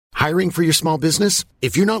Hiring for your small business?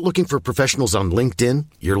 If you're not looking for professionals on LinkedIn,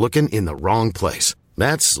 you're looking in the wrong place.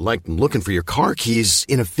 That's like looking for your car keys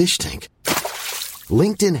in a fish tank.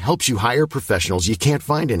 LinkedIn helps you hire professionals you can't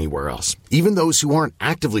find anywhere else, even those who aren't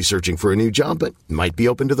actively searching for a new job but might be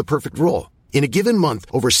open to the perfect role. In a given month,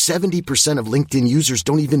 over 70% of LinkedIn users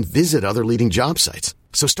don't even visit other leading job sites.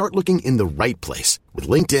 So start looking in the right place. With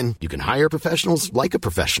LinkedIn, you can hire professionals like a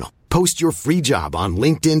professional. Post your free job on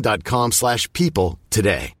linkedin.com/people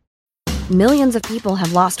today. Millions of people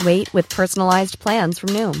have lost weight with personalized plans from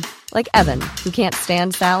Noom. Like Evan, who can't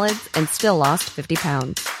stand salads and still lost 50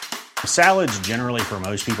 pounds. Salads generally for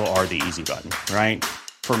most people are the easy button, right?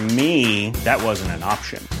 For me, that wasn't an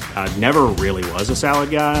option. I never really was a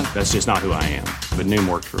salad guy. That's just not who I am. But Noom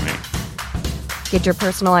worked for me. Get your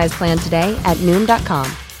personalized plan today at Noom.com.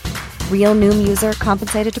 Real Noom user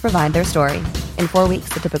compensated to provide their story. In 4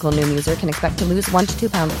 weeks, the typical Noom user can expect to lose 1 to 2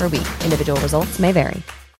 pounds per week. Individual results may vary.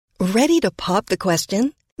 Ready to pop the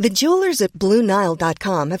question? The jewelers at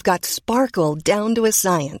BlueNile.com have got sparkle down to a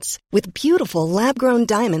science with beautiful lab-grown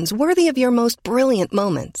diamonds worthy of your most brilliant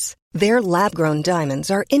moments. Their lab-grown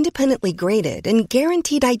diamonds are independently graded and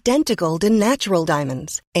guaranteed identical to natural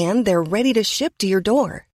diamonds, and they're ready to ship to your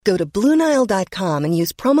door. Go to BlueNile.com and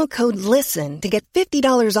use promo code LISTEN to get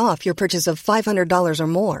 $50 off your purchase of $500 or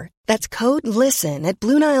more. That's code LISTEN at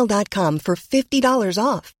BlueNile.com for $50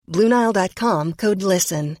 off. BlueNile.com, code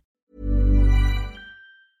LISTEN.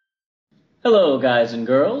 Hello, guys and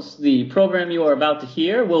girls. The program you are about to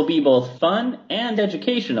hear will be both fun and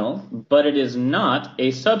educational, but it is not a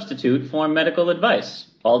substitute for medical advice.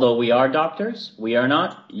 Although we are doctors, we are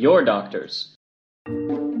not your doctors.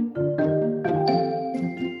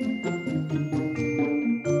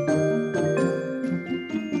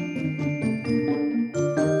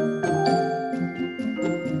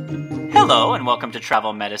 Hello, and welcome to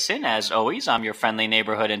Travel Medicine. As always, I'm your friendly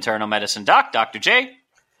neighborhood internal medicine doc, Dr. J.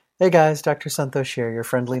 Hey guys, Dr. Santosh here, your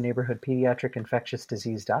friendly neighborhood pediatric infectious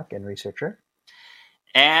disease doc and researcher.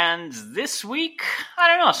 And this week, I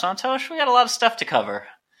don't know, Santosh, we got a lot of stuff to cover.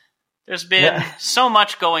 There's been so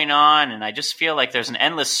much going on, and I just feel like there's an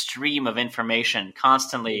endless stream of information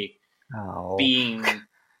constantly being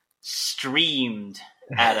streamed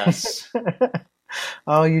at us.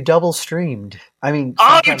 Oh, you double streamed. I mean,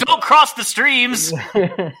 you don't cross the streams!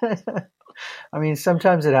 I mean,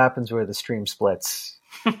 sometimes it happens where the stream splits.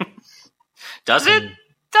 Does it?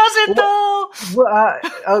 Does it though?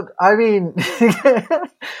 Well, I mean,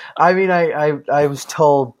 I was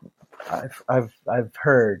told, I've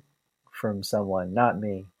heard from someone, not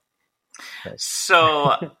me.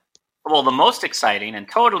 So, well, the most exciting and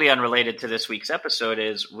totally unrelated to this week's episode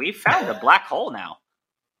is we found a black hole now.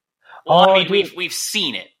 Well, we've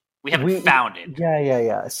seen it. We haven't found it.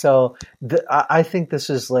 Yeah. So I think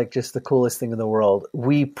this is like just the coolest thing in the world.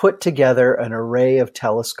 We put together an array of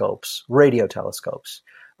telescopes, radio telescopes,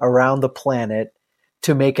 around the planet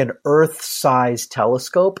to make an Earth-sized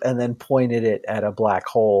telescope and then pointed it at a black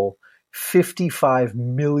hole 55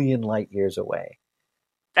 million light years away.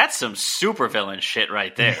 That's some supervillain shit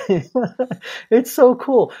right there. It's so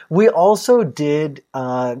cool. We also did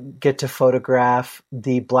get to photograph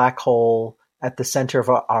the black hole at the center of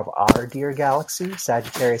our dear galaxy,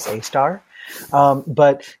 Sagittarius A star.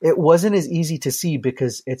 But it wasn't as easy to see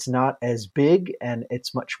because it's not as big and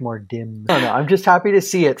it's much more dim. I don't know. I'm just happy to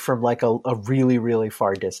see it from like a really, really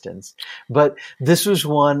far distance. But this was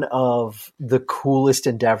one of the coolest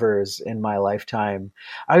endeavors in my lifetime.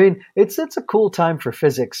 I mean, it's a cool time for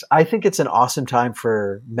physics. I think it's an awesome time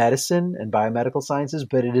for medicine and biomedical sciences,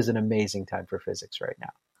 but it is an amazing time for physics right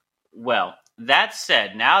now. Well, that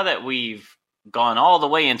said, now that we've gone all the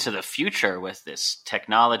way into the future with this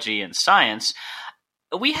technology and science,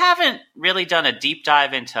 we haven't really done a deep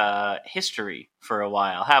dive into history for a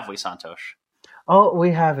while, have we, Santosh? Oh,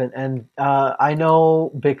 we haven't. And I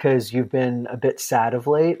know because you've been a bit sad of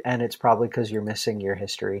late, and it's probably because you're missing your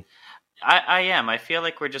history. I am. I feel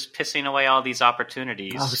like we're just pissing away all these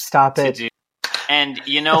opportunities. Oh, stop it. And,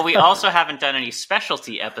 we also haven't done any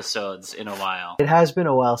specialty episodes in a while. It has been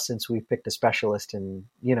a while since we picked a specialist and,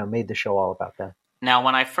 made the show all about that. Now,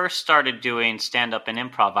 when I first started doing stand-up and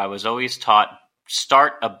improv, I was always taught,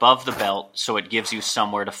 start above the belt so it gives you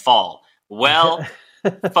somewhere to fall. Well,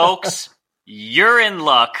 folks, you're in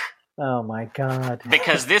luck. Oh, my God.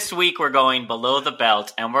 Because this week we're going below the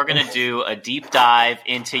belt, and we're going to do a deep dive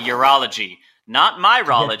into urology. Not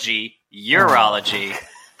myrology, urology.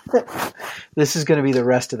 This is going to be the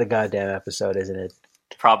rest of the goddamn episode, isn't it?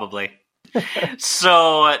 Probably.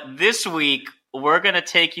 So this week we're going to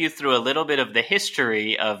take you through a little bit of the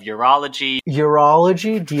history of urology.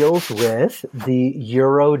 Urology deals with the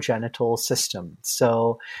urogenital system.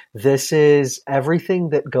 So this is everything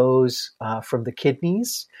that goes from the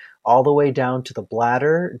kidneys all the way down to the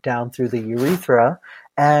bladder, down through the urethra.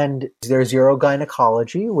 And there's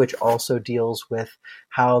urogynecology, which also deals with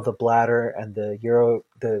how the bladder and the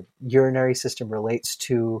urinary system relates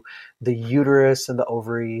to the uterus and the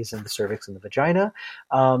ovaries and the cervix and the vagina.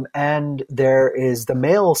 And there is the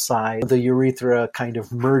male side. The urethra kind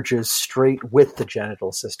of merges straight with the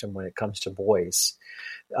genital system when it comes to boys.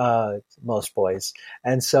 Most boys.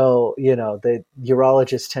 And so, the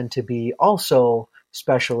urologists tend to be also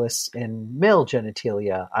specialists in male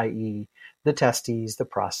genitalia, i.e., the testes, the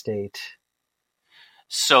prostate.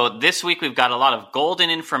 So this week we've got a lot of golden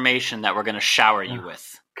information that we're going to shower you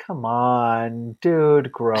with. Come on,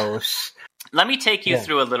 dude, gross. Let me take you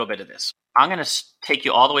through a little bit of this. I'm going to take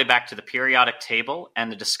you all the way back to the periodic table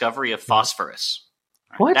and the discovery of phosphorus.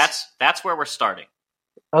 What? That's where we're starting.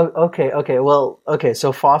 Oh, okay. Well, okay,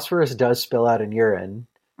 so phosphorus does spill out in urine.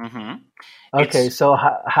 Mm-hmm. Okay, so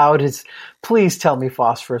how does... Please tell me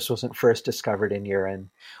phosphorus wasn't first discovered in urine.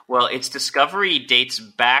 Well, its discovery dates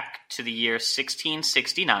back to the year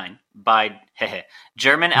 1669 by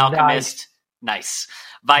German alchemist... Nice.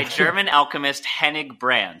 By German alchemist Hennig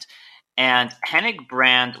Brand. And Hennig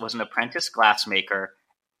Brand was an apprentice glassmaker,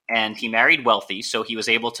 and he married wealthy, so he was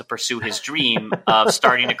able to pursue his dream of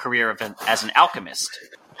starting a career as an alchemist.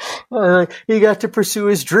 He got to pursue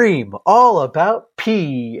his dream, all about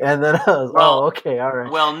pee, and then okay, all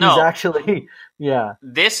right. Well, no, he's actually,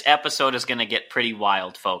 This episode is going to get pretty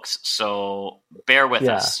wild, folks. So bear with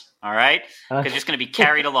us, all right? Because you're just going to be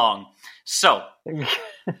carried along. So,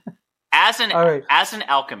 as an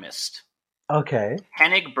alchemist, okay,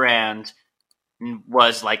 Hennig Brand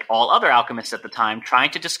was, like all other alchemists at the time, trying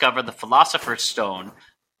to discover the Philosopher's Stone,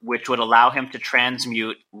 which would allow him to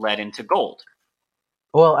transmute lead into gold.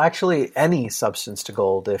 Well, actually, any substance to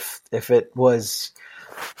gold, if it was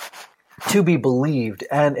to be believed,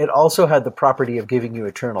 and it also had the property of giving you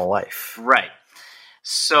eternal life. Right.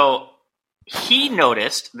 So he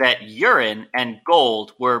noticed that urine and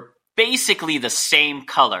gold were basically the same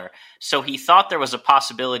color, so he thought there was a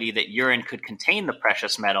possibility that urine could contain the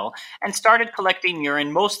precious metal, and started collecting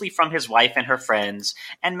urine mostly from his wife and her friends,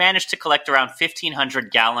 and managed to collect around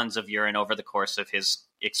 1,500 gallons of urine over the course of his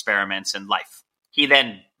experiments and life. He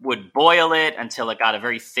then would boil it until it got a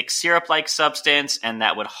very thick syrup-like substance, and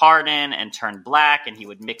that would harden and turn black, and he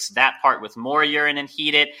would mix that part with more urine and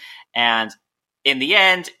heat it, and in the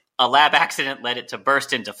end, a lab accident led it to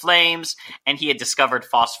burst into flames, and he had discovered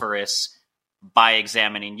phosphorus by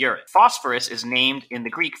examining urine. Phosphorus is named in the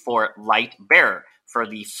Greek for light bearer, for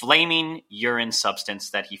the flaming urine substance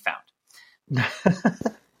that he found.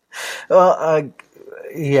 Well,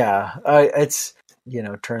 it's...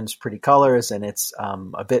 turns pretty colors, and it's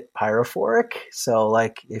a bit pyrophoric. So,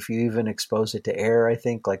 like, if you even expose it to air, I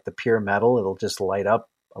think, like the pure metal, it'll just light up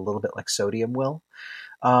a little bit like sodium will.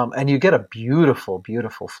 And you get a beautiful,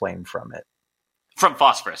 beautiful flame from it. From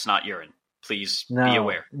phosphorus, not urine. Please be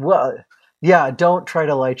aware. Well, yeah, don't try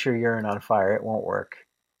to light your urine on fire. It won't work.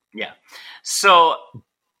 Yeah. So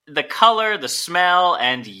the color, the smell,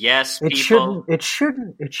 and yes, people... It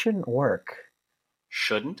shouldn't work.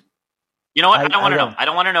 Shouldn't? You know what? I don't want to know. I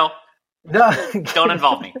don't want to know. No. Don't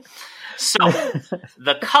involve me. So,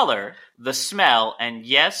 the color, the smell, and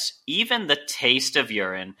yes, even the taste of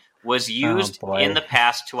urine was used in the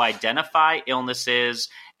past to identify illnesses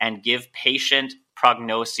and give patient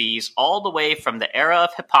prognoses all the way from the era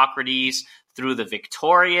of Hippocrates through the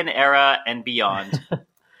Victorian era and beyond.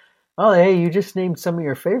 Oh, hey, you just named some of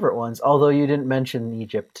your favorite ones, although you didn't mention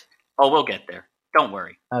Egypt. Oh, we'll get there. Don't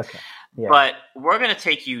worry. Okay. Yeah. But we're going to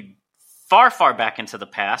take you far, far back into the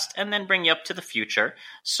past and then bring you up to the future.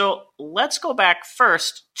 So let's go back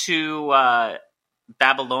first to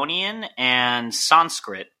Babylonian and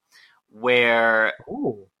Sanskrit, where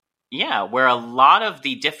a lot of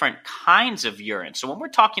the different kinds of urine. So when we're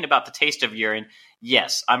talking about the taste of urine,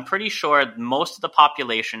 yes, I'm pretty sure most of the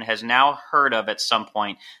population has now heard of at some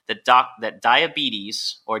point that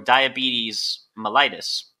diabetes or diabetes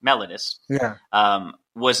mellitus,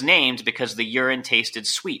 was named because the urine tasted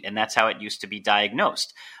sweet, and that's how it used to be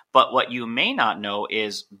diagnosed. But what you may not know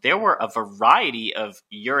is there were a variety of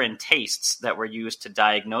urine tastes that were used to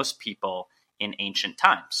diagnose people in ancient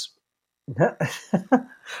times.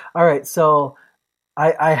 All right, so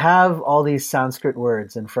I have all these Sanskrit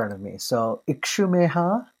words in front of me. So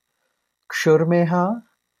Ikshumeha, Kshurmeha,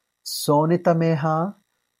 Sonitameha,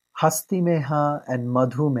 Hastimeha and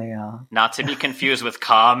Madhumeha. Not to be confused with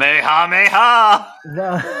Kamehameha.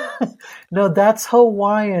 No, that's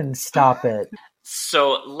Hawaiian. Stop it.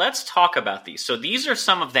 So let's talk about these. So these are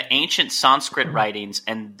some of the ancient Sanskrit writings,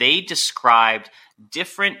 and they described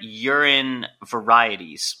different urine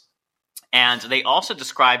varieties. And they also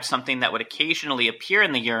described something that would occasionally appear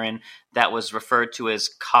in the urine that was referred to as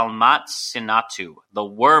Kalmat Sinatu, the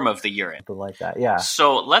worm of the urine. Something like that, yeah.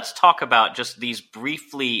 So let's talk about just these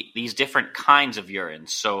different kinds of urine.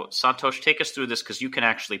 So Santosh, take us through this because you can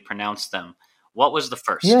actually pronounce them. What was the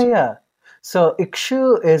first? Yeah. So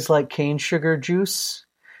ikshu is like cane sugar juice.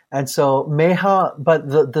 And so meha, but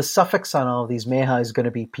the suffix on all of these, meha, is going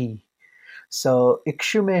to be P. So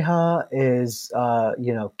ikshumeha is,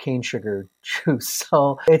 cane sugar juice.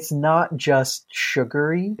 So it's not just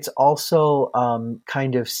sugary. It's also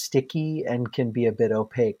kind of sticky and can be a bit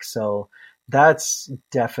opaque. So that's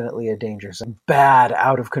definitely a danger. So bad,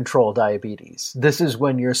 out of control diabetes. This is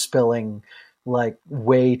when you're spilling like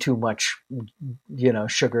way too much,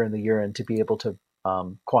 sugar in the urine to be able to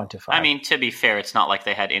quantify. I mean, to be fair, it's not like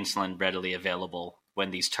they had insulin readily available when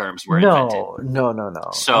these terms were invented. No.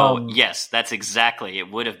 So, yes, that's exactly. It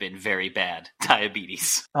would have been very bad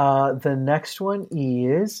diabetes. The next one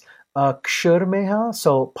is kshurmeha,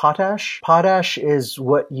 so potash. Potash is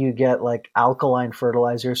what you get like alkaline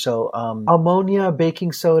fertilizer. So ammonia,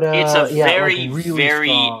 baking soda. It's a very, like really very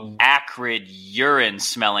strong. acrid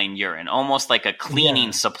urine-smelling urine, almost like a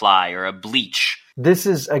cleaning supply or a bleach. This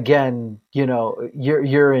is, again,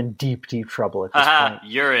 you're in deep, deep trouble at this point.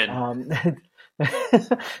 Urine.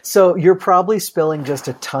 So you're probably spilling just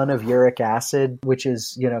a ton of uric acid, which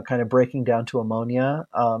is, kind of breaking down to ammonia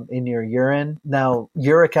in your urine. Now,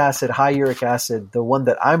 high uric acid, the one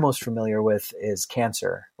that I'm most familiar with is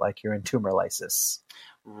cancer, like urine tumor lysis.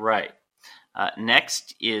 Right.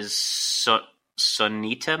 Next is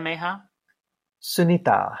Sunita Meha?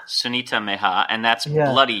 Sunita Meha, and that's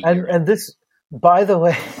bloody urine. And this... By the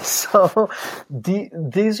way, so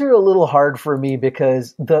these are a little hard for me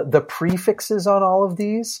because the prefixes on all of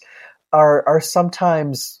these are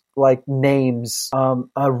sometimes like names.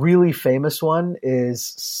 A really famous one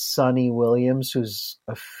is Sunny Williams, who's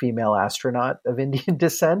a female astronaut of Indian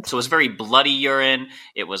descent. So it was very bloody urine.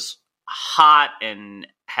 It was hot and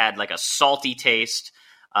had like a salty taste.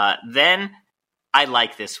 Then I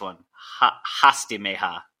like this one,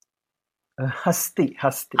 Hastimeha. Hasti.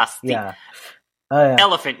 Yeah.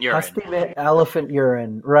 Elephant urine. Elephant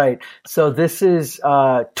urine, right. So this is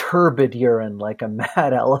turbid urine, like a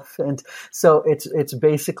mad elephant. So it's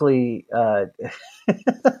basically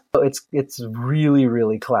it's really,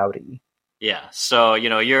 really cloudy. Yeah. So,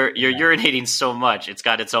 you're urinating so much, it's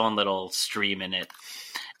got its own little stream in it.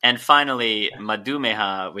 And finally,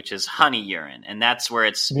 Madhumeha, which is honey urine. And that's where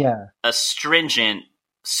it's astringent,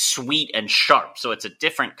 sweet, and sharp. So it's a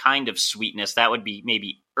different kind of sweetness. That would be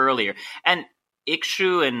maybe earlier. And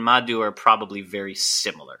Ikshu and Madhu are probably very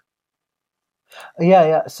similar.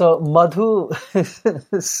 Yeah. So Madhu,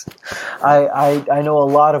 I know a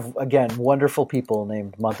lot of, again, wonderful people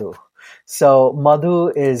named Madhu. So Madhu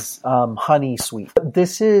is honey sweet.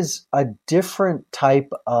 This is a different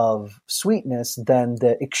type of sweetness than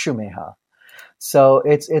the Ikshumeha. So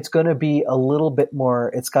it's going to be a little bit more,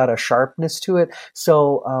 it's got a sharpness to it.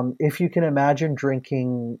 So if you can imagine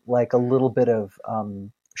drinking like a little bit of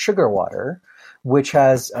sugar water, which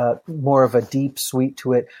has more of a deep sweet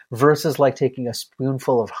to it, versus like taking a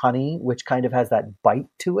spoonful of honey, which kind of has that bite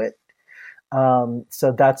to it.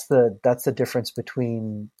 So that's the difference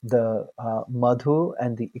between the Madhu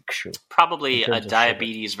and the Ikshu. Probably a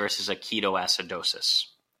diabetes versus a ketoacidosis.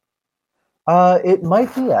 It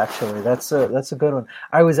might be, actually. That's a good one.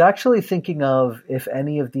 I was actually thinking of if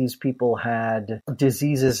any of these people had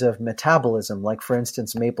diseases of metabolism, like for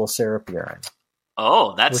instance maple syrup urine.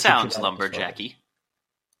 Oh, that sounds lumberjacky.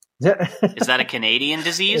 Is that a Canadian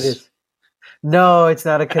disease? It is. No, it's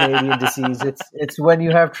not a Canadian disease. It's when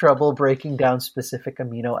you have trouble breaking down specific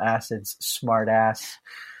amino acids. Smart ass.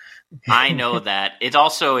 I know that. It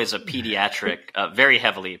also is a pediatric, very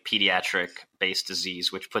heavily pediatric-based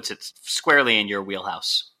disease, which puts it squarely in your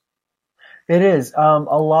wheelhouse. It is. A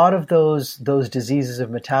lot of those diseases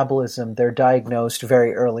of metabolism, they're diagnosed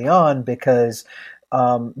very early on because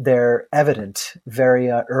they're evident very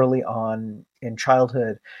early on in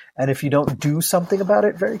childhood. And if you don't do something about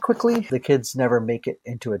it very quickly, the kids never make it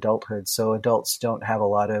into adulthood. So adults don't have a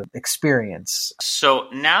lot of experience. So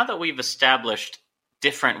now that we've established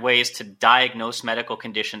different ways to diagnose medical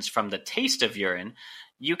conditions from the taste of urine,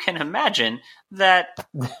 you can imagine that,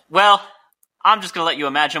 well, I'm just going to let you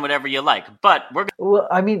imagine whatever you like. But we're Well,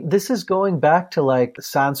 I mean, this is going back to like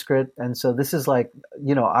Sanskrit, and so this is like,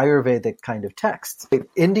 Ayurvedic kind of texts.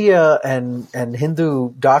 India and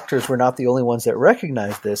Hindu doctors were not the only ones that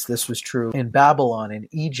recognized this. This was true in Babylon, in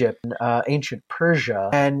Egypt, in ancient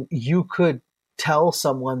Persia, and you could tell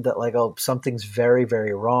someone that like, oh, something's very,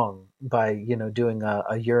 very wrong by, doing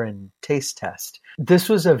a urine taste test. This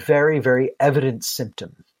was a very, very evident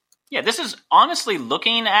symptom. Yeah, this is honestly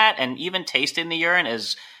looking at and even tasting the urine,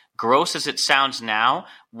 as gross as it sounds now,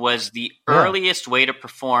 was the earliest way to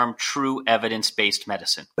perform true evidence-based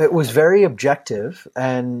medicine. It was very objective,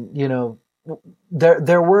 and,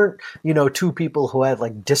 there weren't, two people who had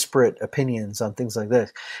like disparate opinions on things like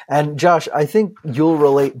this. And Josh, I think you'll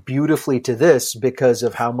relate beautifully to this because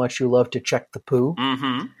of how much you love to check the poo.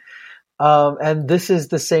 Mm-hmm. And this is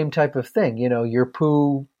the same type of thing. Your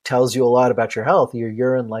poo tells you a lot about your health. Your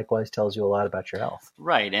urine likewise tells you a lot about your health.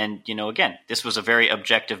 Right. And, again, this was a very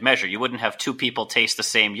objective measure. You wouldn't have two people taste the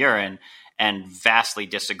same urine and vastly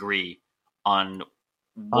disagree on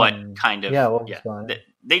what kind of... what was going on.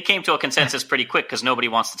 They came to a consensus pretty quick because nobody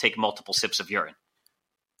wants to take multiple sips of urine.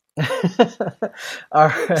 All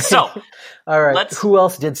right. So, all right. Who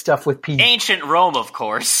else did stuff with pee? Ancient Rome, of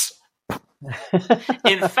course.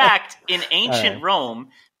 In fact, in ancient Rome,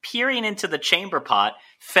 peering into the chamber pot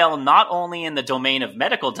fell not only in the domain of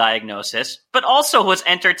medical diagnosis, but also was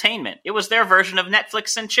entertainment. It was their version of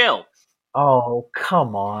Netflix and chill. Oh,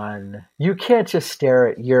 come on. You can't just stare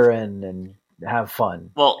at urine and have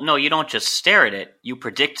fun. Well, no, you don't just stare at it. You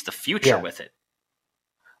predict the future with it.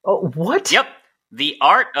 Oh, what? Yep. The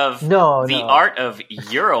art of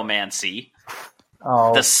uromancy,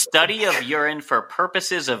 the study of urine for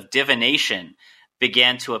purposes of divination,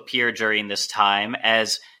 began to appear during this time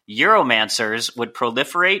as uromancers would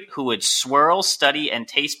proliferate who would swirl, study, and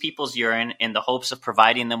taste people's urine in the hopes of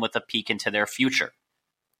providing them with a peek into their future.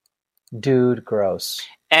 Dude, gross.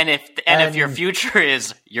 And if your future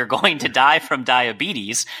is you're going to die from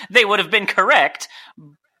diabetes, they would have been correct,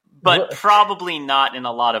 but probably not in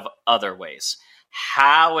a lot of other ways.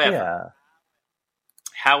 However,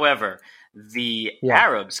 the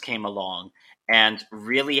Arabs came along and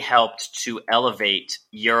really helped to elevate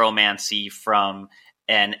uromancy from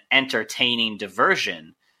an entertaining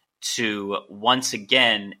diversion to, once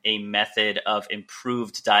again, a method of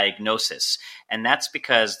improved diagnosis. And that's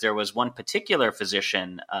because there was one particular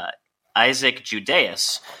physician, Isaac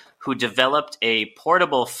Judaeus, who developed a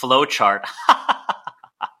portable flowchart.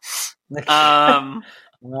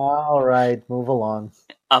 All right, move along.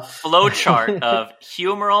 A flowchart of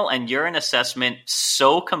humoral and urine assessment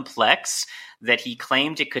so complex that he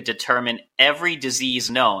claimed it could determine every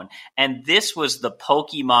disease known. And this was the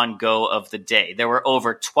Pokemon Go of the day. There were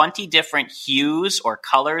over 20 different hues or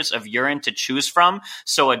colors of urine to choose from.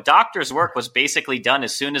 So a doctor's work was basically done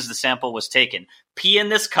as soon as the sample was taken. Pee in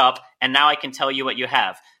this cup, and now I can tell you what you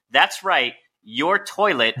have. That's right. Your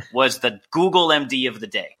toilet was the Google MD of the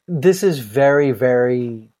day. This is very,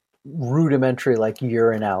 very rudimentary, like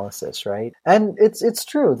urinalysis, right? And it's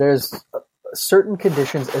true. There's certain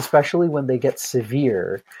conditions, especially when they get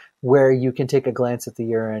severe, where you can take a glance at the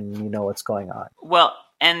urine and you know what's going on. Well,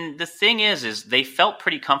 and the thing is they felt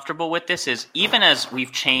pretty comfortable with this, is even as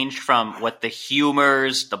we've changed from what the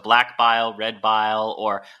humors, the black bile, red bile,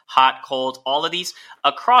 or hot, cold, all of these,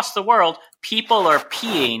 across the world, people are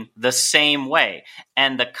peeing the same way.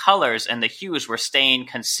 And the colors and the hues were staying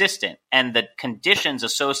consistent. And the conditions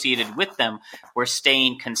associated with them were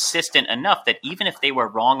staying consistent enough that even if they were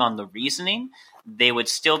wrong on the reasoning, they would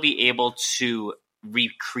still be able to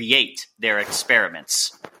recreate their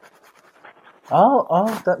experiments.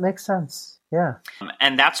 Oh, that makes sense. Yeah.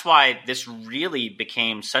 And that's why this really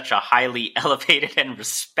became such a highly elevated and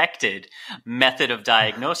respected method of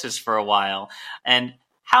diagnosis for a while. And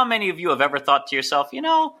how many of you have ever thought to yourself,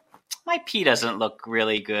 my pee doesn't look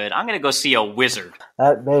really good. I'm going to go see a wizard.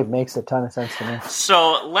 That makes a ton of sense to me.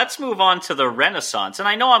 So let's move on to the Renaissance. And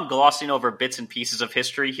I know I'm glossing over bits and pieces of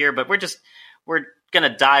history here, but we're going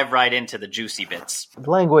to dive right into the juicy bits.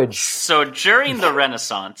 Language. So during the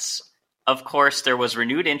Renaissance, of course, there was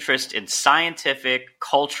renewed interest in scientific,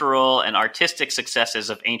 cultural, and artistic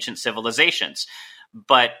successes of ancient civilizations,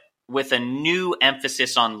 but with a new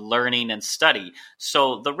emphasis on learning and study.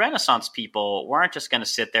 So the Renaissance people weren't just going to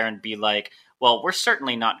sit there and be like, well, we're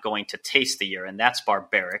certainly not going to taste the urine. That's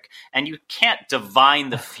barbaric. And you can't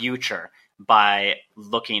divine the future by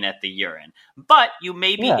looking at the urine, but you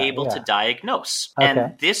may be able to diagnose. Okay.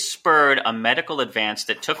 And this spurred a medical advance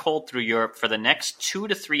that took hold through Europe for the next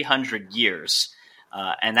 200 to 300 years.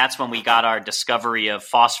 And that's when we got our discovery of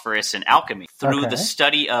phosphorus in alchemy through the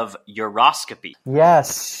study of uroscopy.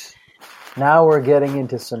 Yes. Now we're getting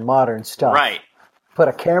into some modern stuff. Right. Put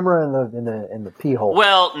a camera in the pee hole.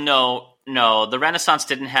 Well, no. The Renaissance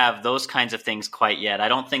didn't have those kinds of things quite yet. I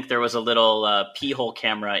don't think there was a little pee hole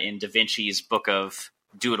camera in Da Vinci's Book of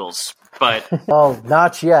Doodles. But well,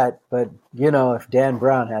 not yet. But if Dan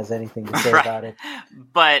Brown has anything to say about it.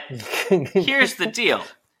 But here's the deal: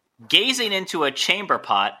 gazing into a chamber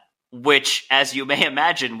pot, which, as you may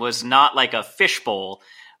imagine, was not like a fishbowl,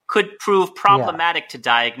 could prove problematic to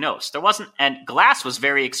diagnose. And glass was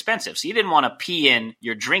very expensive, so you didn't want to pee in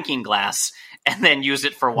your drinking glass and then use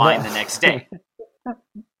it for wine the next day.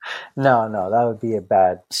 No, that would be a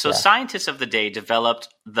bad. So scientists of the day developed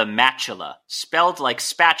the matula, spelled like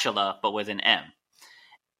spatula, but with an M.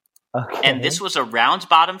 Okay. And this was a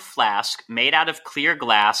round-bottomed flask made out of clear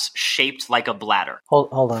glass shaped like a bladder.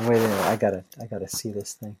 Hold on, wait a minute. I gotta see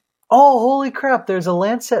this thing. Oh, holy crap, there's a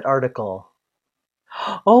Lancet article.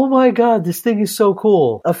 Oh my god, this thing is so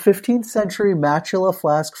cool. A 15th century matula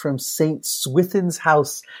flask from St. Swithin's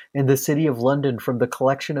House in the city of London from the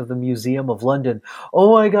collection of the Museum of London.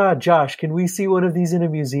 Oh my god, Josh, can we see one of these in a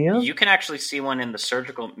museum? You can actually see one in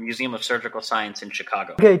the Museum of Surgical Science in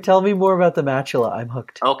Chicago. Okay, tell me more about the matula. I'm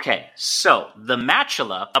hooked. Okay, so the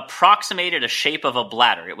matula approximated a shape of a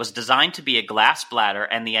bladder. It was designed to be a glass bladder,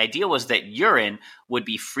 and the idea was that urine would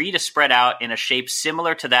be free to spread out in a shape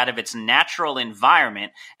similar to that of its natural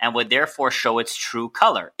environment and would therefore show its true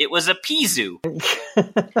color. It was a pee zoo.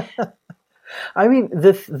 I mean,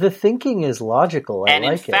 the thinking is logical. And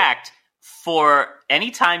like in fact, for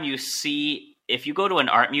any time if you go to an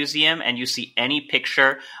art museum and you see any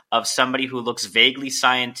picture of somebody who looks vaguely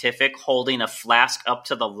scientific holding a flask up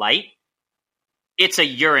to the light, it's a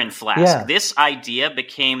urine flask. Yeah. This idea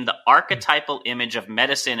became the archetypal image of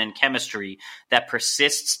medicine and chemistry that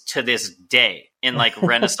persists to this day in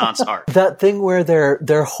Renaissance art. That thing where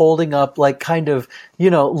they're holding up kind of,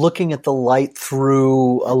 looking at the light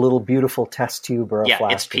through a little beautiful test tube or a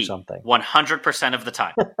flask it's pee, or something. 100% of the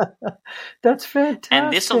time. That's fantastic.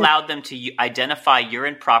 And this allowed them to identify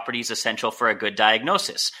urine properties essential for a good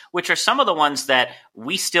diagnosis, which are some of the ones that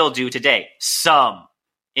we still do today. Some,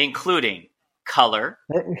 including color,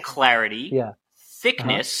 clarity,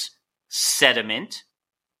 thickness, sediment,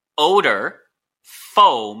 odor,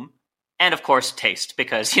 foam, and of course taste,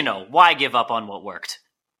 because, why give up on what worked?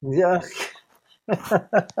 Yeah.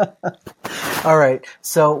 All right.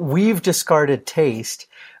 So we've discarded taste,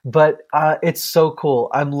 but it's so cool.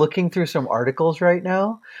 I'm looking through some articles right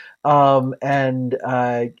now. And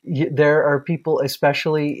there are people,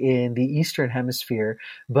 especially in the Eastern Hemisphere,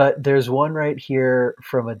 but there's one right here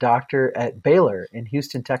from a doctor at Baylor in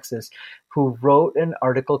Houston, Texas, who wrote an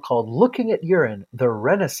article called Looking at Urine, the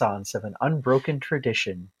Renaissance of an Unbroken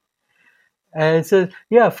Tradition. And it says,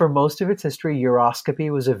 for most of its history,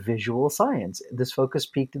 uroscopy was a visual science. This focus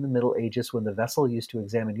peaked in the Middle Ages when the vessel used to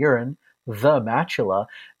examine urine, the matula,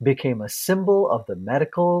 became a symbol of the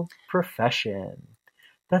medical profession.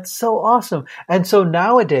 That's so awesome. And so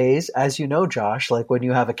nowadays, as you know, Josh, when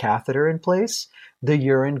you have a catheter in place, the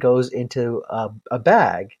urine goes into a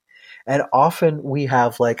bag. And often we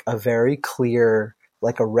have a very clear,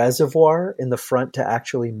 a reservoir in the front to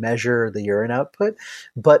actually measure the urine output,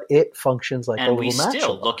 but it functions like a little matula. And we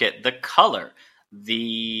still look at the color,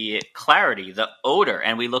 the clarity, the odor,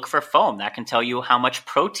 and we look for foam. That can tell you how much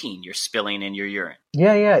protein you're spilling in your urine.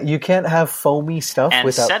 Yeah. You can't have foamy stuff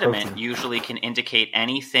without sediment protein. Usually can indicate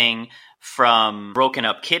anything from broken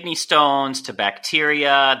up kidney stones to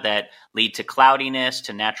bacteria that lead to cloudiness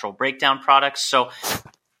to natural breakdown products.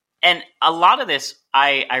 And a lot of this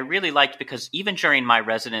I really liked because even during my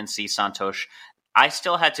residency, Santosh, I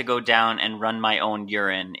still had to go down and run my own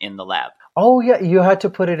urine in the lab. Oh, yeah. You had to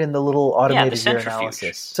put it in the little automated the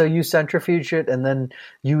urinalysis. So you centrifuge it, and then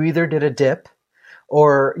you either did a dip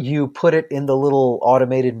or you put it in the little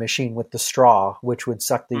automated machine with the straw, which would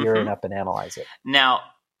suck the urine up and analyze it. Now,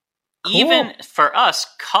 even for us,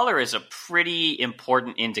 color is a pretty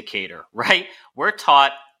important indicator, right? We're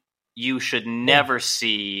taught you should never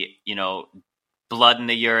see, blood in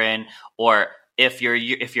the urine, or if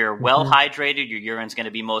you're well hydrated, your urine's going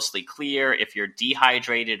to be mostly clear. If you're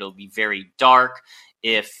dehydrated, it'll be very dark.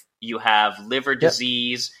 If you have liver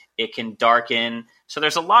disease, it can darken. So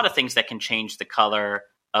there's a lot of things that can change the color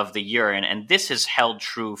of the urine, and this has held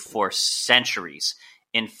true for centuries.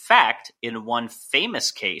 In fact, in one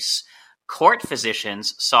famous case, court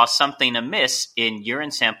physicians saw something amiss in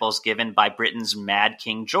urine samples given by Britain's Mad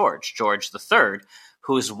King George III,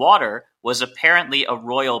 whose water was apparently a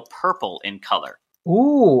royal purple in color.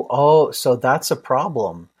 So that's a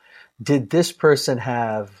problem. Did this person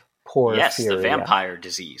have porphyria. Yes, the vampire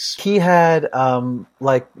disease. He had I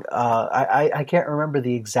can't remember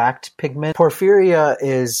the exact pigment. Porphyria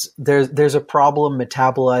is there's a problem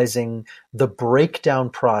metabolizing the breakdown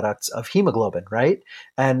products of hemoglobin, right?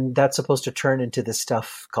 And that's supposed to turn into this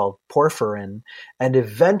stuff called porphyrin and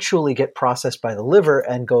eventually get processed by the liver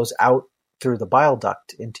and goes out through the bile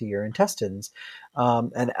duct into your intestines,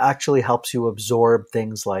 and actually helps you absorb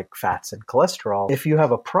things like fats and cholesterol. If you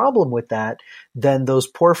have a problem with that, then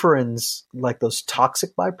those porphyrins, like those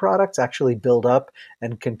toxic byproducts, actually build up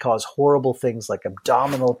and can cause horrible things like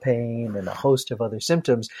abdominal pain and a host of other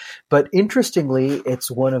symptoms. But interestingly, it's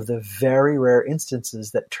one of the very rare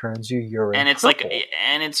instances that turns your urine and it's purple.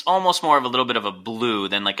 and it's almost more of a little bit of a blue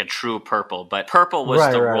than like a true purple. But purple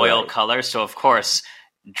was the royal color, so of course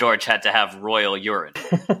George had to have royal urine.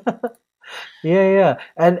 Yeah.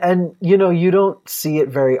 And you don't see it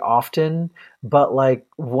very often, but like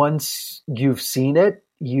once you've seen it,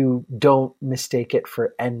 you don't mistake it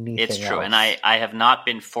for anything else. It's true. And I have not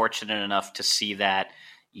been fortunate enough to see that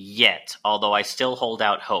yet, although I still hold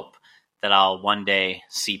out hope that I'll one day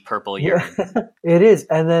see purple urine. It is.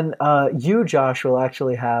 And then you, Josh, will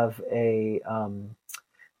actually have a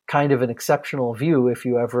kind of an exceptional view if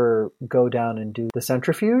you ever go down and do the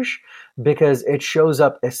centrifuge, because it shows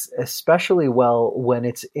up especially well when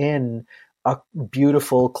it's in a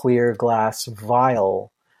beautiful clear glass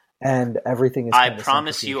vial and everything is. I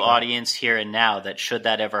promise you, audience, here and now, that should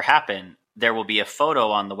that ever happen, there will be a photo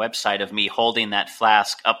on the website of me holding that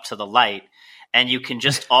flask up to the light. And you can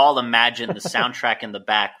just all imagine the soundtrack in the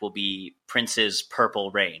back will be Prince's Purple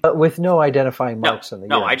Rain. But with no identifying marks on the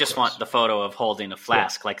urine. No, I just want the photo of holding a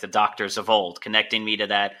flask like the doctors of old, connecting me to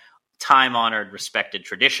that time-honored, respected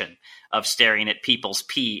tradition of staring at people's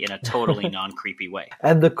pee in a totally non-creepy way.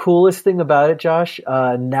 And the coolest thing about it, Josh,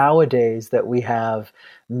 nowadays that we have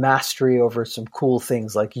mastery over some cool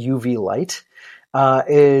things like UV light,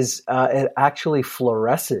 is it actually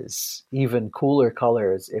fluoresces even cooler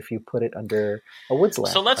colors if you put it under a woods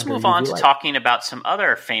lamp. So let's move on to talking about some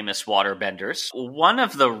other famous waterbenders. One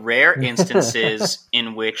of the rare instances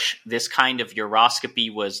in which this kind of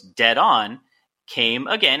uroscopy was dead on came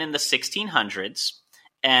again in the 1600s.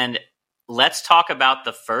 And let's talk about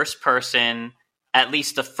the first person, at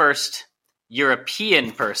least the first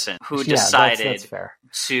European person who decided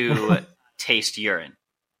to taste urine.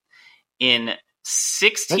 In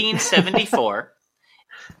 1674,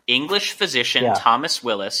 English physician Thomas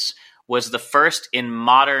Willis was the first in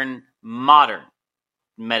modern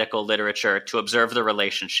medical literature to observe the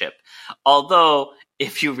relationship. Although,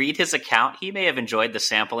 if you read his account, he may have enjoyed the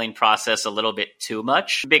sampling process a little bit too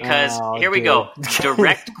much, because we go,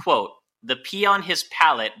 direct quote, "The pee on his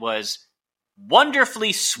palate was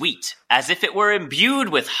wonderfully sweet, as if it were imbued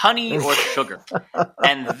with honey or sugar."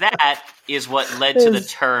 And that is what led to the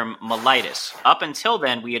term mellitus. Up until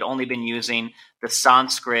then, we had only been using the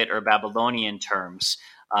Sanskrit or Babylonian terms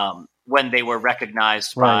when they were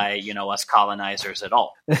recognized by, us colonizers at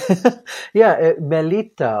all.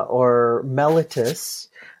 Melita or mellitus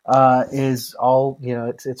is all,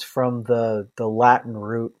 it's from the Latin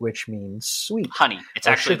root, which means sweet. Honey. It's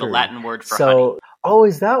actually sugary. The Latin word for honey. Oh,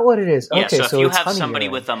 is that what it is? Yeah, okay, so if you have somebody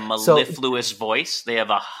with a mellifluous voice, they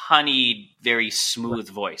have a honeyed, very smooth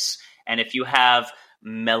voice. And if you have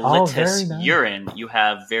mellitus urine, you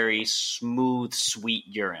have very smooth, sweet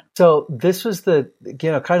urine. So this was the,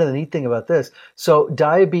 kind of the neat thing about this. So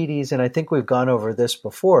diabetes, and I think we've gone over this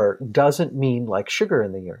before, doesn't mean like sugar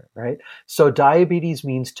in the urine, right? So diabetes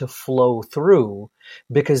means to flow through,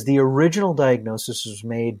 because the original diagnosis was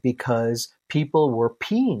made because people were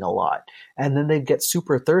peeing a lot, and then they'd get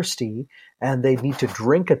super thirsty and they'd need to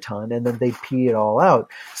drink a ton, and then they'd pee it all out.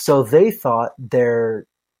 So they thought their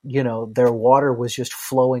water was just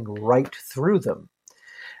flowing right through them.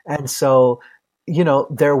 And so,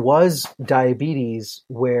 there was diabetes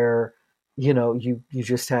where, you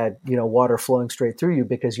just had, water flowing straight through you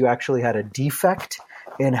because you actually had a defect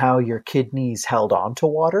in how your kidneys held on to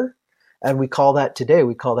water. And we call that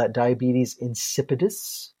diabetes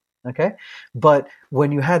insipidus. Okay. But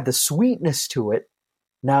when you had the sweetness to it,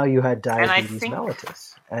 now you had diabetes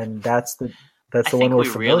mellitus. And that's the one we're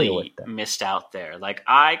familiar with. Then. Missed out there. Like,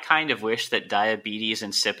 I kind of wish that diabetes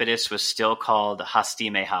insipidus was still called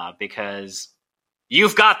hastimeha, because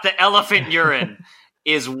you've got the elephant urine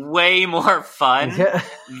is way more fun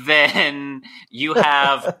than you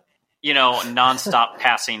have, nonstop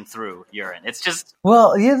passing through urine. It's just...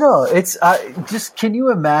 Well, it's just, can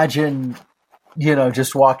you imagine,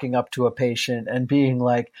 just walking up to a patient and being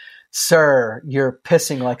like, "Sir, you're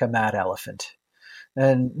pissing like a mad elephant."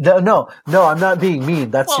 And no, I'm not being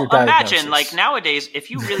mean. That's your diagnosis. Imagine, like nowadays, if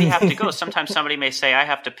you really have to go, sometimes somebody may say, I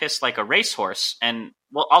have to piss like a racehorse. And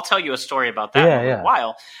well, I'll tell you a story about that in a little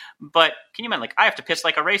while. But can you imagine, like, I have to piss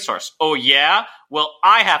like a racehorse? Oh, yeah? Well,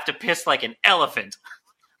 I have to piss like an elephant.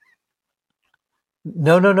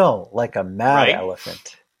 No, like a mad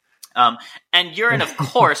elephant. And urine, of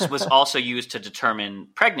course, was also used to determine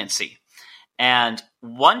pregnancy. And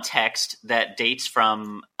one text that dates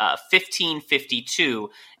from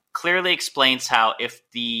 1552 clearly explains how if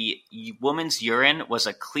the woman's urine was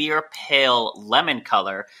a clear, pale lemon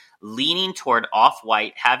color, leaning toward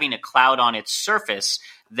off-white, having a cloud on its surface,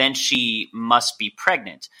 then she must be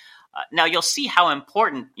pregnant. Now, you'll see how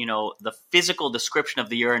important, the physical description of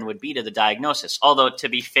the urine would be to the diagnosis. Although, to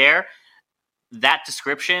be fair, that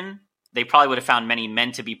description, they probably would have found many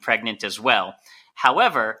men to be pregnant as well.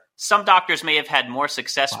 However, some doctors may have had more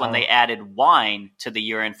success when they added wine to the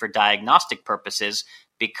urine for diagnostic purposes,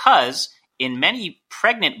 because in many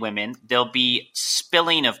pregnant women, there'll be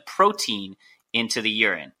spilling of protein into the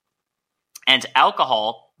urine. And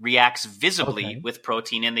alcohol reacts visibly with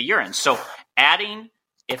protein in the urine. So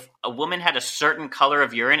if a woman had a certain color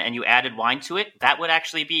of urine and you added wine to it, that would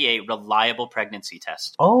actually be a reliable pregnancy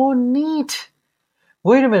test. Oh, neat.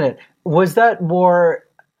 Wait a minute. Was that more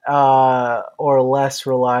or less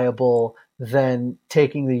reliable than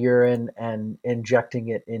taking the urine and injecting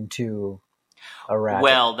it into a rabbit?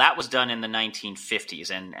 Well, that was done in the 1950s,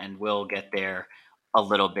 and we'll get there a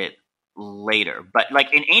little bit later. But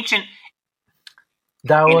like in ancient...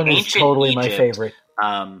 That one is totally Egypt, my favorite.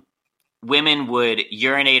 Women would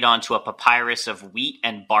urinate onto a papyrus of wheat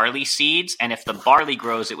and barley seeds, and if the barley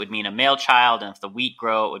grows, it would mean a male child, and if the wheat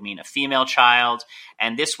grow, it would mean a female child.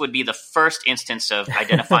 And this would be the first instance of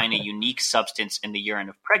identifying a unique substance in the urine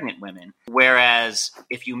of pregnant women, whereas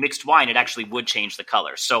if you mixed wine, it actually would change the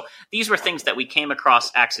color. So these were things that we came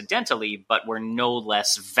across accidentally, but were no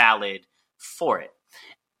less valid for it.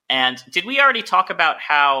 And did we already talk about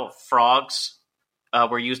how frogs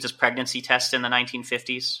were used as pregnancy tests in the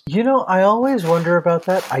 1950s? I always wonder about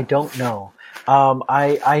that. I don't know.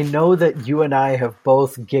 I know that you and I have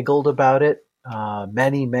both giggled about it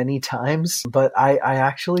many, many times, but I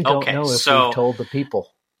actually don't know if we've told the people.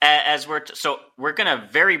 We're going to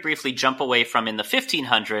very briefly jump away from in the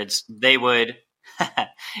 1500s. They would in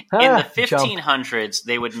the 1500s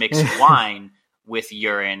they would mix wine with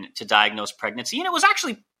urine to diagnose pregnancy, and it was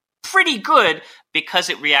actually pretty good because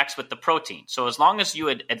it reacts with the protein. So as long as you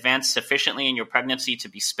had advanced sufficiently in your pregnancy to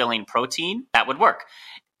be spilling protein, that would work.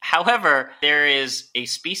 However, there is a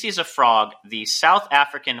species of frog, the South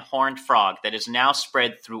African horned frog, that is now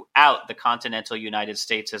spread throughout the continental United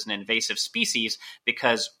States as an invasive species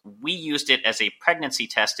because we used it as a pregnancy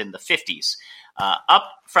test in the 50s.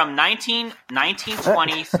 Up from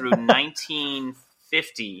 1920 through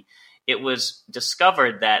 1950, it was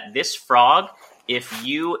discovered that this frog, if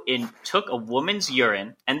you took a woman's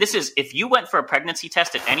urine, and this is if you went for a pregnancy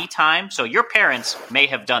test at any time, so your parents may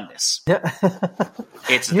have done this. Yeah.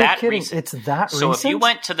 It's You're that kidding. recent. It's that so recent? if you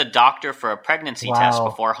went to the doctor for a pregnancy test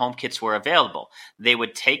before home kits were available, they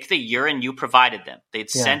would take the urine you provided them. They'd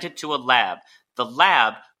send it to a lab. The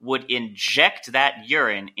lab would inject that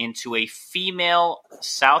urine into a female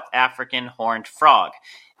South African horned frog.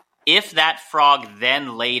 If that frog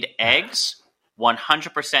then laid eggs,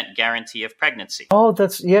 100% guarantee of pregnancy. Oh,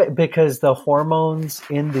 because the hormones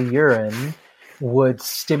in the urine would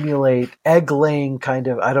stimulate egg-laying kind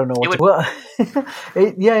of, I don't know what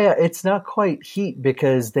it's not quite heat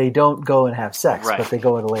because they don't go and have sex, but they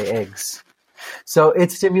go and lay eggs. So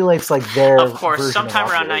it stimulates like their Of course, version sometime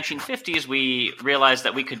of around ovulation. 1950s, we realized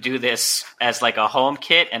that we could do this as like a home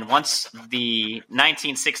kit. And once the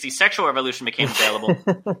 1960s sexual revolution became available,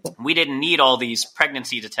 we didn't need all these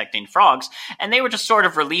pregnancy detecting frogs. And they were just sort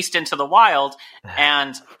of released into the wild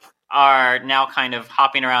and are now kind of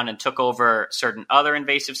hopping around and took over certain other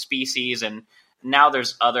invasive species. And now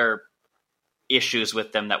there's other issues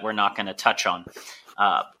with them that we're not going to touch on.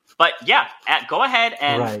 But yeah, go ahead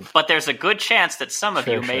and. But there's a good chance that some of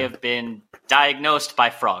you may have been diagnosed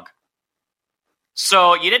by frog.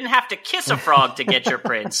 So you didn't have to kiss a frog to get your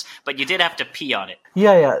prince, but you did have to pee on it.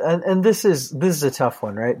 Yeah, and this is a tough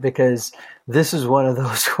one, right? Because this is one of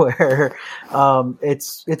those where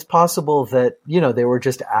it's possible that they were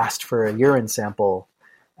just asked for a urine sample,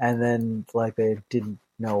 and then like they didn't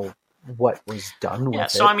know what was done with it. Yeah,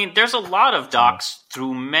 so I mean, there's a lot of docs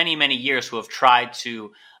through many, many years who have tried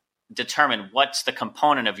to determine what's the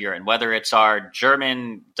component of urine, whether it's our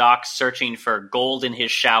German doc searching for gold in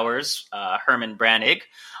his showers, Hermann Brannig,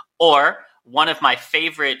 or one of my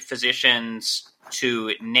favorite physicians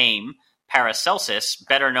to name, Paracelsus,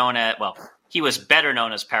 better known as, He was better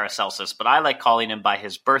known as Paracelsus, but I like calling him by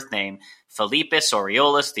his birth name, Philippus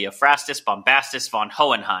Aureolus Theophrastus Bombastus von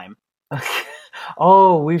Hohenheim.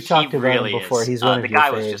 Oh, we've talked about him before. He's one of the your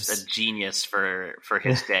guy faves. was just a genius for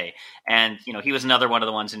his day. And, he was another one of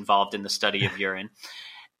the ones involved in the study of urine.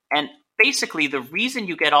 And basically, the reason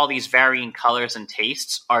you get all these varying colors and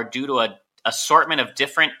tastes are due to an assortment of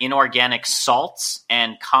different inorganic salts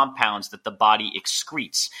and compounds that the body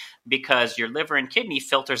excretes, because your liver and kidney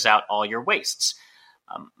filters out all your wastes.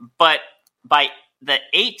 But by the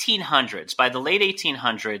 1800s, by the late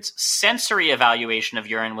 1800s, sensory evaluation of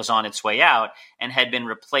urine was on its way out and had been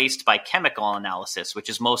replaced by chemical analysis, which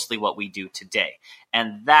is mostly what we do today.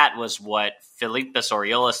 And that was what Philippus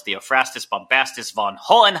Aureolus Theophrastus Bombastus von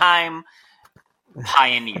Hohenheim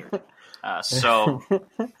pioneered.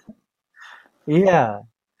 Yeah.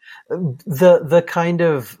 The kind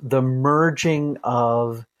of the merging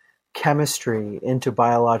of chemistry into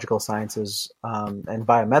biological sciences and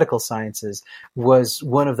biomedical sciences was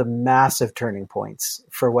one of the massive turning points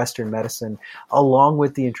for Western medicine, along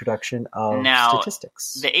with the introduction of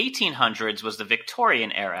statistics. The 1800s was the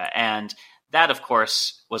Victorian era, and that, of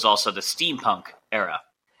course, was also the steampunk era.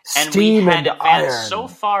 And Steam we had and advanced iron. so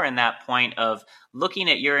far in that point of looking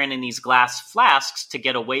at urine in these glass flasks to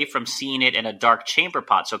get away from seeing it in a dark chamber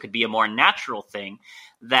pot, so it could be a more natural thing,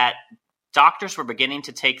 that doctors were beginning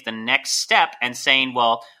to take the next step and saying,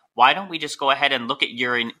 well, why don't we just go ahead and look at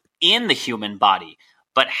urine in the human body?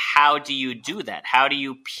 But how do you do that? How do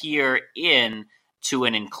you peer in to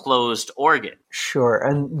an enclosed organ? Sure.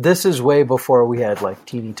 And this is way before we had like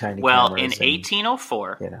teeny tiny Well, cameras. in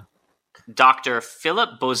 1804, you know. Dr.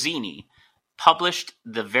 Philip Bozzini published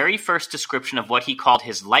the very first description of what he called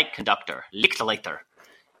his light conductor, Lichtleiter,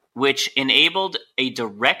 which enabled a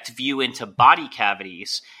direct view into body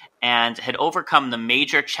cavities and had overcome the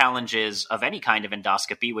major challenges of any kind of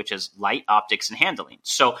endoscopy, which is light, optics, and handling.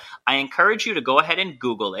 So I encourage you to go ahead and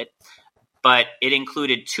Google it, but it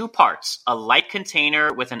included two parts: a light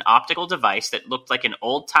container with an optical device that looked like an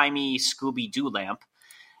old-timey Scooby-Doo lamp,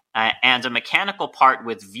 and a mechanical part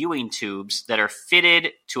with viewing tubes that are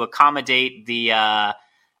fitted to accommodate the,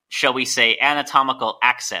 shall we say, anatomical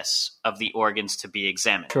access of the organs to be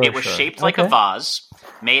examined. Sure, it was shaped like a vase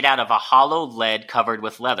made out of a hollow lead covered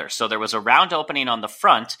with leather. So there was a round opening on the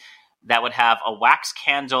front that would have a wax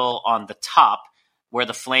candle on the top where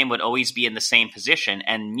the flame would always be in the same position,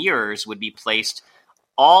 and mirrors would be placed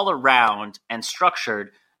all around and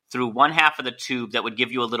structured through one half of the tube that would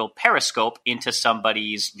give you a little periscope into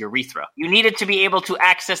somebody's urethra. You needed to be able to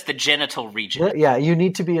access the genital region. Yeah, you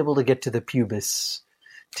need to be able to get to the pubis,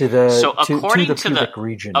 to the pubic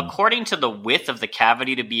region. According to the width of the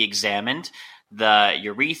cavity to be examined, the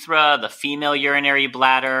urethra, the female urinary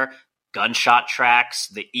bladder, gunshot tracts,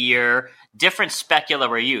 the ear, different specula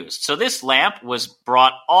were used. So this lamp was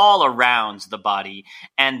brought all around the body,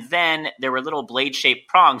 and then there were little blade-shaped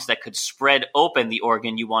prongs that could spread open the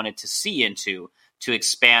organ you wanted to see into to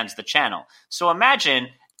expand the channel. So imagine,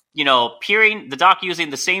 the doc using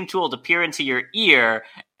the same tool to peer into your ear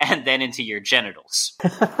and then into your genitals.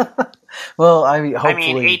 Well,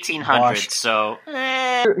 hopefully 1800s, so...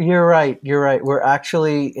 You're right. We're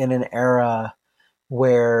actually in an era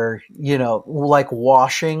where, like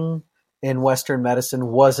washing in Western medicine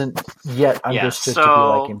wasn't yet understood to be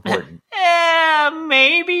like important.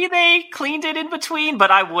 Maybe they cleaned it in between,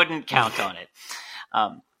 but I wouldn't count on it.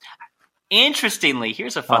 Interestingly,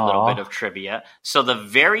 here's a fun little bit of trivia. So the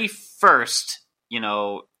very first,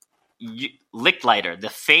 Lichtleiter, the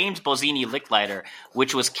famed Bozzini Lichtleiter,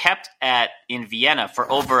 which was kept in Vienna for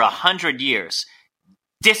over 100 years,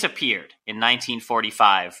 disappeared in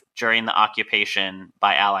 1945 during the occupation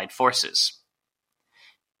by Allied forces.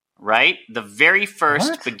 Right? The very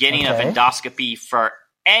first beginning of endoscopy for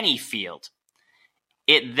any field.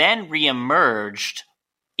 It then reemerged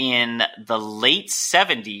in the late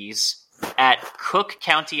 70s at Cook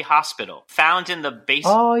County Hospital, found in the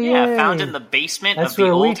basement of the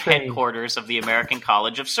old headquarters of the American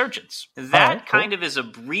College of Surgeons. That kind of is a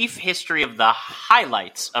brief history of the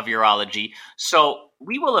highlights of urology. So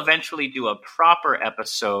we will eventually do a proper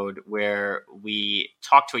episode where we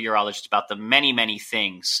talk to a urologist about the many, many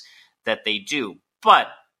things that they do. But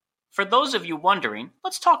for those of you wondering,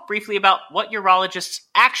 let's talk briefly about what urologists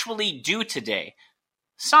actually do today.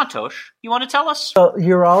 Santosh, you want to tell us?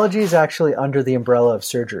 Urology is actually under the umbrella of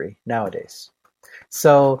surgery nowadays.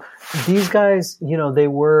 So these guys, they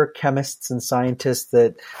were chemists and scientists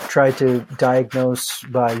that tried to diagnose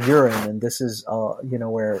by urine, and this is,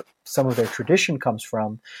 where some of their tradition comes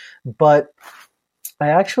from. But I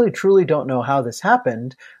actually truly don't know how this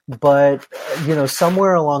happened, but,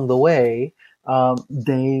 somewhere along the way,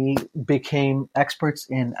 they became experts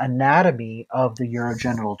in anatomy of the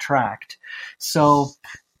urogenital tract. So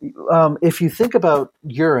if you think about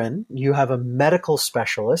urine, you have a medical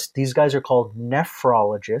specialist. These guys are called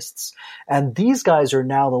nephrologists. And these guys are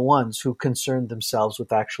now the ones who concern themselves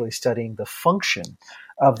with actually studying the function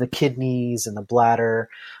of the kidneys and the bladder.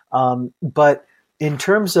 But in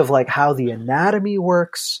terms of like how the anatomy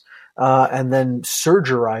works, and then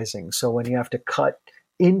surgerizing, so when you have to cut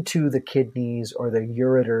into the kidneys or the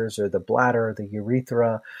ureters or the bladder or the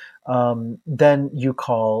urethra, then you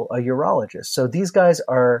call a urologist. So these guys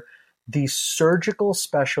are the surgical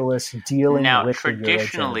specialists dealing with the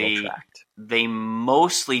urogenital tract. They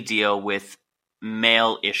mostly deal with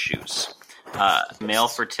male issues. Male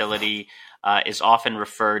fertility is often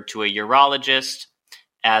referred to a urologist,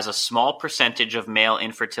 as a small percentage of male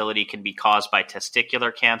infertility can be caused by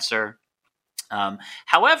testicular cancer.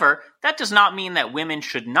 However, that does not mean that women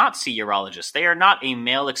should not see urologists. They are not a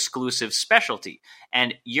male-exclusive specialty,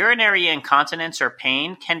 and urinary incontinence or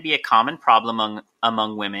pain can be a common problem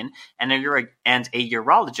among women, and a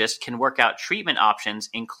urologist can work out treatment options,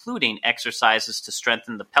 including exercises to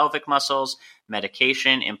strengthen the pelvic muscles,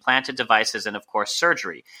 medication, implanted devices, and of course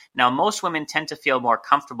surgery. Now, most women tend to feel more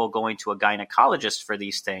comfortable going to a gynecologist for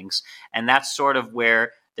these things, and that's sort of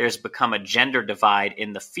where there's become a gender divide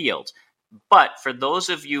in the field. But for those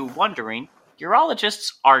of you wondering,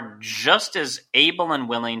 urologists are just as able and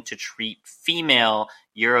willing to treat female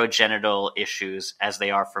urogenital issues as they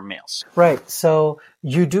are for males. Right. So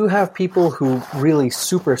you do have people who really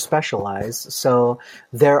super specialize. So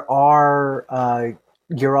there are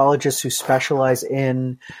urologists who specialize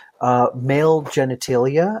in male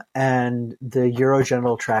genitalia and the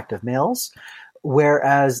urogenital tract of males.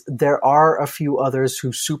 Whereas there are a few others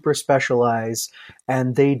who super specialize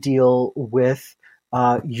and they deal with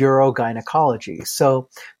urogynecology. So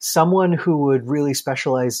someone who would really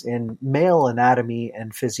specialize in male anatomy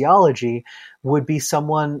and physiology would be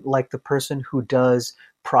someone like the person who does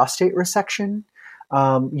prostate resection.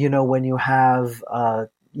 When you have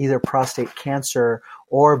either prostate cancer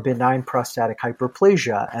or benign prostatic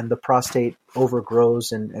hyperplasia and the prostate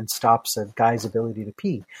overgrows and stops a guy's ability to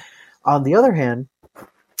pee. On the other hand,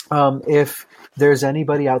 if there's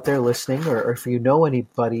anybody out there listening, or if you know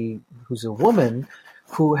anybody who's a woman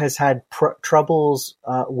who has had troubles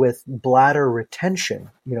with bladder retention,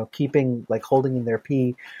 keeping, like holding in their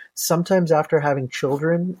pee, sometimes after having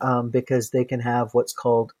children, because they can have what's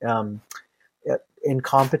called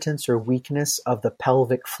incompetence or weakness of the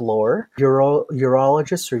pelvic floor.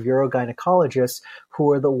 Urologists or urogynecologists,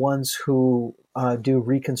 who are the ones who do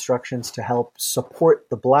reconstructions to help support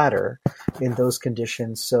the bladder in those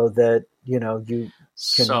conditions, so that you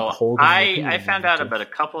can hold. I found out about a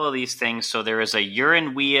couple of these things. So there is a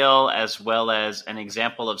urine wheel, as well as an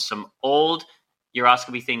example of some old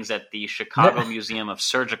uroscopy things at the Chicago Museum of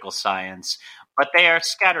Surgical Science. But they are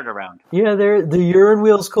scattered around. Yeah, the urine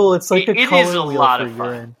wheel's cool. It's like it color is a wheel lot for of fun.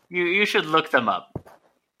 urine. You should look them up.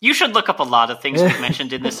 You should look up a lot of things we've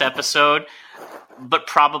mentioned in this episode, but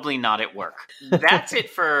probably not at work. That's it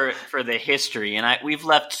for the history, and we've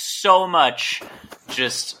left so much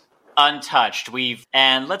just untouched.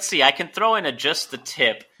 And let's see, I can throw in just the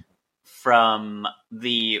tip from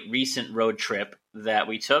the recent road trip that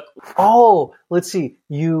we took. Oh, let's see.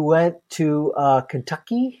 You went to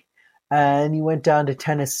Kentucky? And you went down to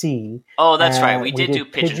Tennessee. Oh, that's right. We did do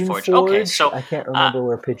Pigeon Forge. Okay, so I can't remember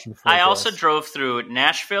where Pigeon Forge I also was. drove through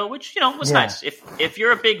Nashville, which was nice. If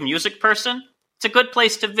you're a big music person, it's a good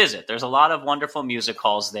place to visit. There's a lot of wonderful music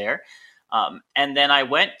halls there. And then I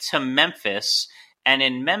went to Memphis, and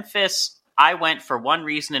in Memphis, I went for one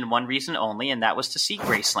reason and one reason only, and that was to see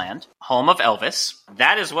Graceland, home of Elvis.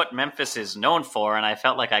 That is what Memphis is known for, and I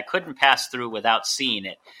felt like I couldn't pass through without seeing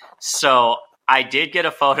it. So I did get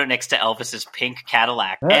a photo next to Elvis's pink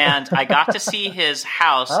Cadillac, and I got to see his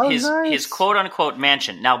house, his quote-unquote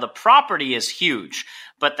mansion. Now, the property is huge,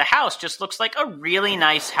 but the house just looks like a really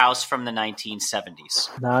nice house from the 1970s.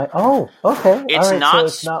 Oh, okay. It's all right, not. So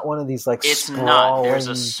it's not one of these It's not. There's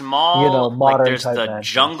a small, modern there's type the mansions.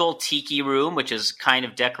 jungle tiki room, which is kind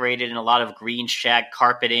of decorated in a lot of green shag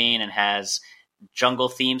carpeting and has jungle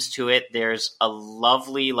themes to it. There's a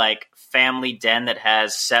lovely family den that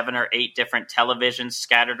has 7 or 8 different televisions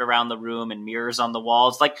scattered around the room and mirrors on the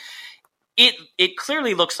walls. It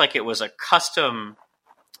clearly looks like it was a custom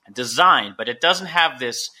design, but it doesn't have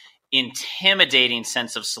this intimidating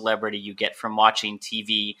sense of celebrity you get from watching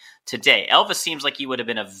TV today. Elvis seems like he would have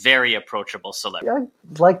been a very approachable celebrity.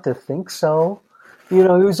 I'd like to think so. He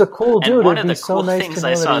was a cool dude. And one of the so cool nice things to I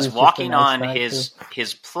know saw that is he was walking just a on nice guy,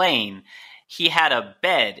 his plane. he had a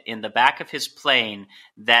bed in the back of his plane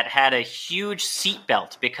that had a huge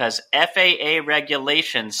seatbelt because FAA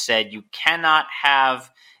regulations said you cannot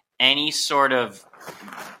have any sort of,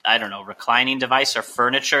 I don't know, reclining device or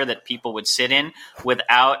furniture that people would sit in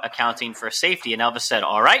without accounting for safety. And Elvis said,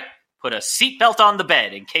 all right, put a seatbelt on the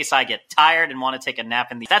bed in case I get tired and want to take a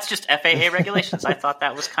nap. That's just FAA regulations. I thought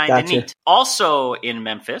that was kind of neat. Also in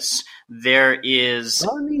Memphis, there is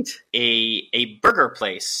a burger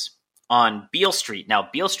place on Beale Street. Now,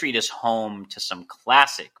 Beale Street is home to some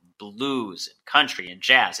classic blues and country and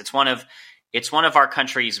jazz. It's one of our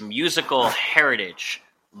country's musical heritage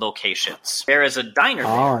locations. There is a diner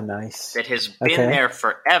there that has been there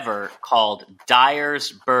forever called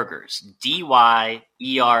Dyer's Burgers,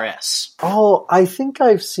 Dyers. Oh, I think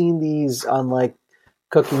I've seen these on like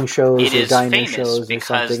cooking shows or diner shows or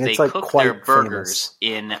something. They cook their burgers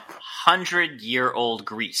in 100-year-old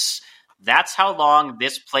grease. That's how long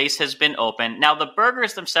this place has been open. Now, the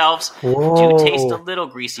burgers themselves do taste a little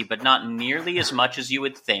greasy, but not nearly as much as you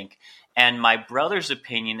would think. And my brother's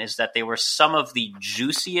opinion is that they were some of the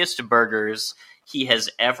juiciest burgers he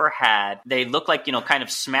has ever had. They look like, kind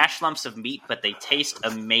of smashed lumps of meat, but they taste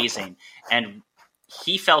amazing. And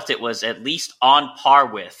he felt it was at least on par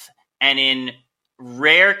with, and in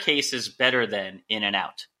rare cases better than,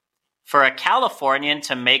 In-N-Out. For a Californian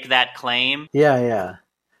to make that claim... Yeah.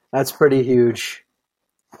 That's pretty huge.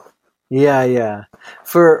 Yeah.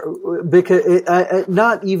 Because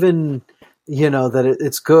not even... that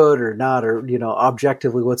it's good or not, or,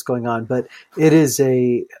 objectively what's going on. But it is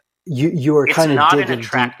you are kind of digging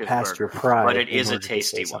deep past your pride. But it is a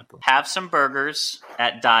tasty one. Have some burgers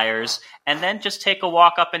at Dyer's, and then just take a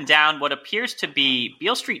walk up and down what appears to be,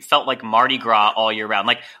 Beale Street felt like Mardi Gras all year round.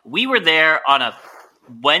 Like, we were there on a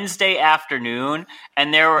Wednesday afternoon,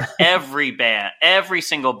 and there were every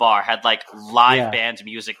single bar had like live band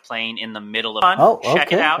music playing in the middle of it.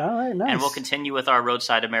 Check it out. All right, nice. And we'll continue with our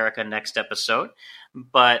Roadside America next episode.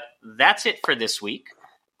 But that's it for this week.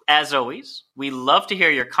 As always, we love to hear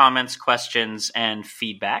your comments, questions, and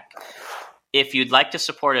feedback. If you'd like to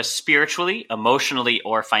support us spiritually, emotionally,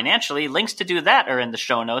 or financially, links to do that are in the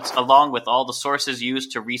show notes, along with all the sources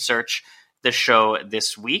used to research the show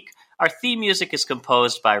this week. Our theme music is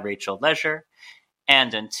composed by Rachel Leisure,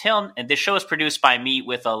 and this show is produced by me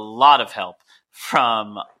with a lot of help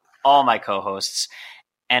from all my co-hosts.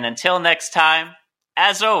 And until next time,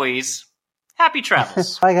 as always, happy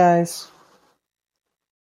travels. Bye, guys.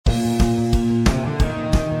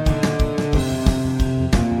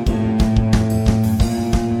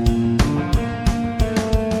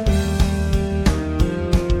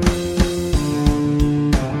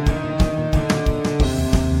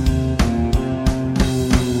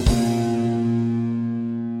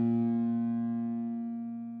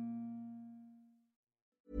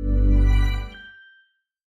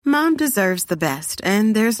 Mom deserves the best,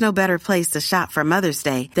 and there's no better place to shop for Mother's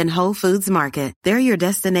Day than Whole Foods Market. They're your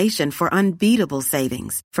destination for unbeatable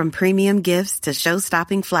savings, from premium gifts to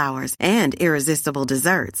show-stopping flowers and irresistible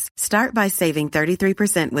desserts. Start by saving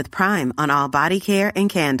 33% with Prime on all body care and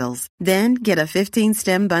candles. Then get a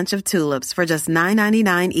 15-stem bunch of tulips for just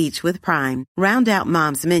 $9.99 each with Prime. Round out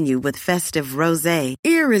Mom's menu with festive rosé,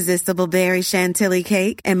 irresistible berry chantilly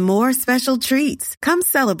cake, and more special treats. Come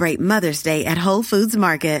celebrate Mother's Day at Whole Foods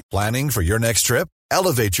Market. Planning for your next trip?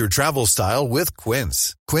 Elevate your travel style with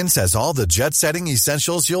Quince. Quince has all the jet-setting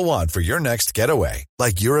essentials you'll want for your next getaway,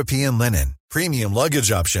 like European linen, premium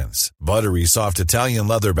luggage options, buttery soft Italian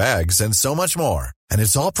leather bags, and so much more. And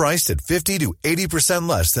it's all priced at 50 to 80%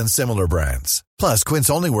 less than similar brands. Plus, Quince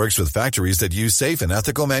only works with factories that use safe and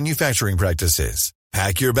ethical manufacturing practices.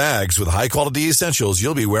 Pack your bags with high-quality essentials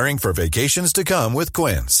you'll be wearing for vacations to come with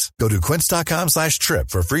Quince. Go to quince.com/trip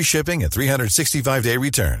for free shipping and 365-day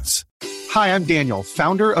returns. Hi, I'm Daniel,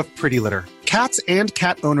 founder of Pretty Litter. Cats and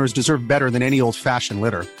cat owners deserve better than any old-fashioned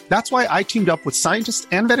litter. That's why I teamed up with scientists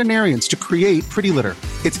and veterinarians to create Pretty Litter.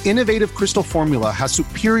 Its innovative crystal formula has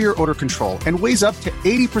superior odor control and weighs up to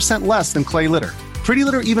 80% less than clay litter. Pretty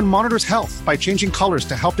Litter even monitors health by changing colors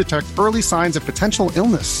to help detect early signs of potential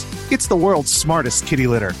illness. It's the world's smartest kitty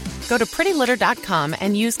litter. Go to prettylitter.com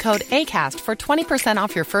and use code ACAST for 20%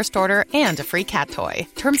 off your first order and a free cat toy.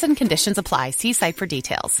 Terms and conditions apply. See site for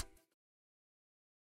details.